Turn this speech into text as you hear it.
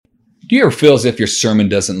Do you ever feel as if your sermon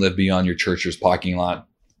doesn't live beyond your church's parking lot?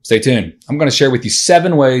 Stay tuned. I'm going to share with you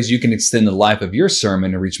 7 ways you can extend the life of your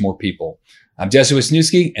sermon and reach more people. I'm Jesse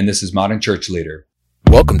Wisniewski, and this is Modern Church Leader.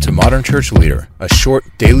 Welcome to Modern Church Leader, a short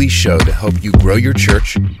daily show to help you grow your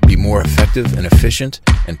church, be more effective and efficient,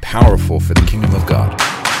 and powerful for the kingdom of God.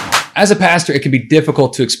 As a pastor, it can be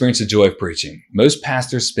difficult to experience the joy of preaching. Most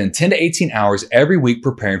pastors spend 10 to 18 hours every week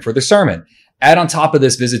preparing for their sermon. Add on top of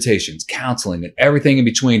this visitations, counseling, and everything in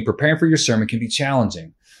between. Preparing for your sermon can be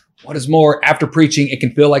challenging. What is more, after preaching, it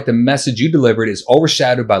can feel like the message you delivered is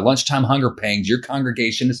overshadowed by lunchtime hunger pangs your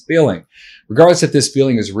congregation is feeling. Regardless if this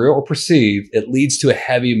feeling is real or perceived, it leads to a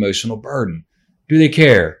heavy emotional burden. Do they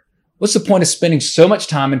care? What's the point of spending so much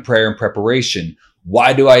time in prayer and preparation?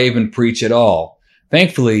 Why do I even preach at all?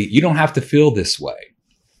 Thankfully, you don't have to feel this way.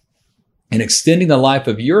 In extending the life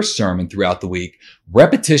of your sermon throughout the week,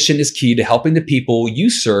 repetition is key to helping the people you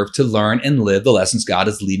serve to learn and live the lessons God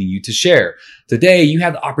is leading you to share. Today, you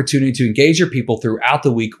have the opportunity to engage your people throughout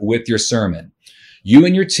the week with your sermon. You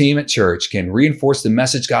and your team at church can reinforce the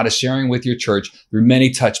message God is sharing with your church through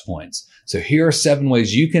many touch points. So here are 7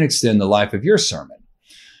 ways you can extend the life of your sermon.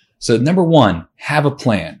 So number 1, have a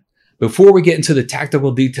plan. Before we get into the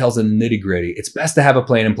tactical details and nitty-gritty, it's best to have a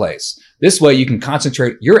plan in place. This way you can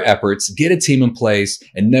concentrate your efforts, get a team in place,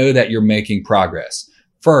 and know that you're making progress.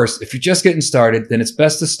 First, if you're just getting started, then it's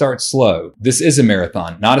best to start slow. This is a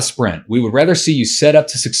marathon, not a sprint. We would rather see you set up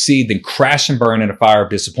to succeed than crash and burn in a fire of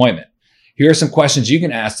disappointment. Here are some questions you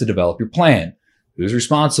can ask to develop your plan. Who's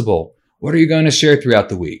responsible? What are you going to share throughout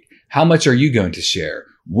the week? How much are you going to share?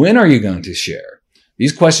 When are you going to share?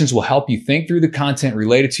 These questions will help you think through the content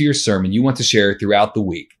related to your sermon you want to share throughout the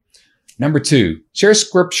week. Number 2, share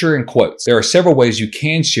scripture and quotes. There are several ways you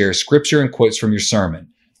can share scripture and quotes from your sermon.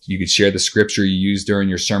 You could share the scripture you use during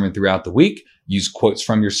your sermon throughout the week, use quotes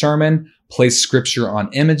from your sermon, place scripture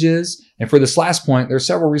on images. And for this last point, there are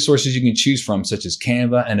several resources you can choose from, such as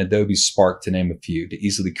Canva and Adobe Spark, to name a few, to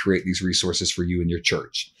easily create these resources for you and your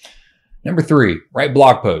church. Number 3, write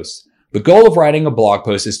blog posts. The goal of writing a blog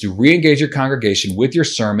post is to re-engage your congregation with your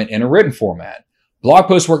sermon in a written format. Blog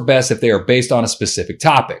posts work best if they are based on a specific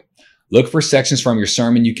topic. Look for sections from your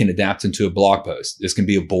sermon you can adapt into a blog post. This can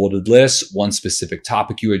be a bulleted list, one specific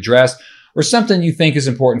topic you address, or something you think is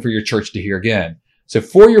important for your church to hear again. So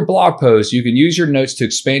for your blog post, you can use your notes to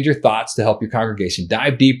expand your thoughts to help your congregation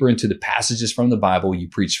dive deeper into the passages from the Bible you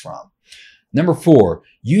preach from. Number 4,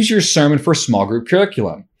 use your sermon for small group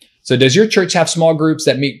curriculum. So does your church have small groups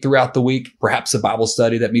that meet throughout the week, perhaps a Bible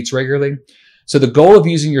study that meets regularly? So the goal of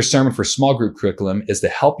using your sermon for small group curriculum is to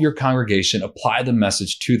help your congregation apply the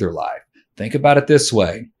message to their life. Think about it this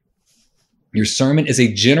way. Your sermon is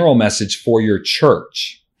a general message for your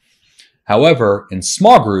church. However, in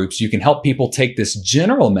small groups, you can help people take this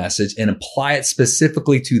general message and apply it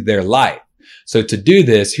specifically to their life. So to do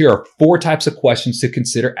this, here are 4 types of questions to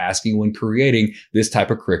consider asking when creating this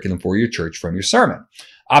type of curriculum for your church from your sermon.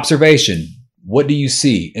 Observation. What do you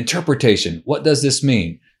see? Interpretation. What does this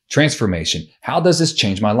mean? Transformation. How does this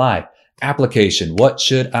change my life? Application. What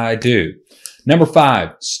should I do? Number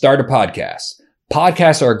 5, start a podcast.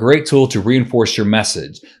 Podcasts are a great tool to reinforce your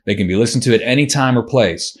message. They can be listened to at any time or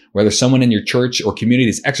place. Whether someone in your church or community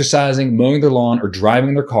is exercising, mowing their lawn, or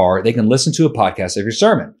driving their car, they can listen to a podcast of your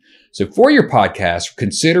sermon. So for your podcast,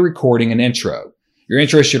 consider recording an intro. Your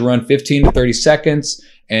intro should run 15 to 30 seconds.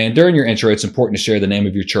 And during your intro, it's important to share the name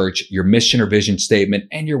of your church, your mission or vision statement,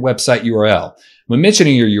 and your website URL. When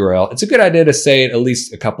mentioning your URL, it's a good idea to say it at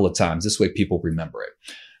least a couple of times. This way people remember it.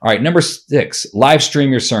 All right, number 6, live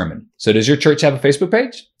stream your sermon. So does your church have a Facebook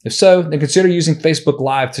page? If so, then consider using Facebook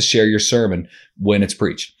Live to share your sermon when it's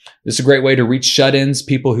preached. This is a great way to reach shut-ins,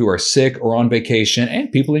 people who are sick or on vacation,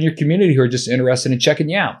 and people in your community who are just interested in checking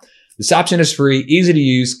you out. This option is free, easy to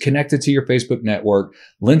use, connected to your Facebook network,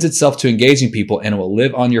 lends itself to engaging people, and it will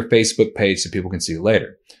live on your Facebook page so people can see it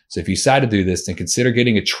later. So if you decide to do this, then consider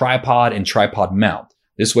getting a tripod and tripod mount.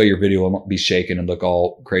 This way your video won't be shaken and look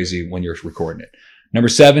all crazy when you're recording it. Number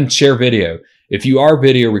 7, share video. If you are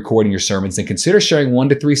video recording your sermons, then consider sharing 1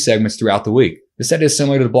 to 3 segments throughout the week. This idea is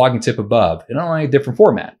similar to the blogging tip above, and only a different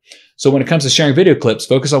format. So when it comes to sharing video clips,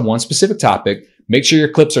 focus on one specific topic. Make sure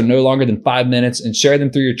your clips are no longer than 5 minutes and share them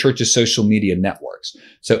through your church's social media networks.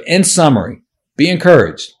 So in summary, be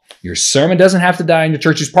encouraged. Your sermon doesn't have to die in your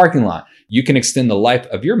church's parking lot. You can extend the life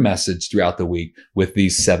of your message throughout the week with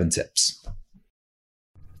these 7 tips.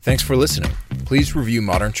 Thanks for listening. Please review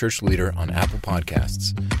Modern Church Leader on Apple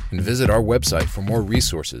Podcasts and visit our website for more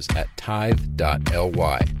resources at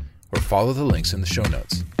tithe.ly or follow the links in the show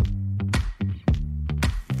notes.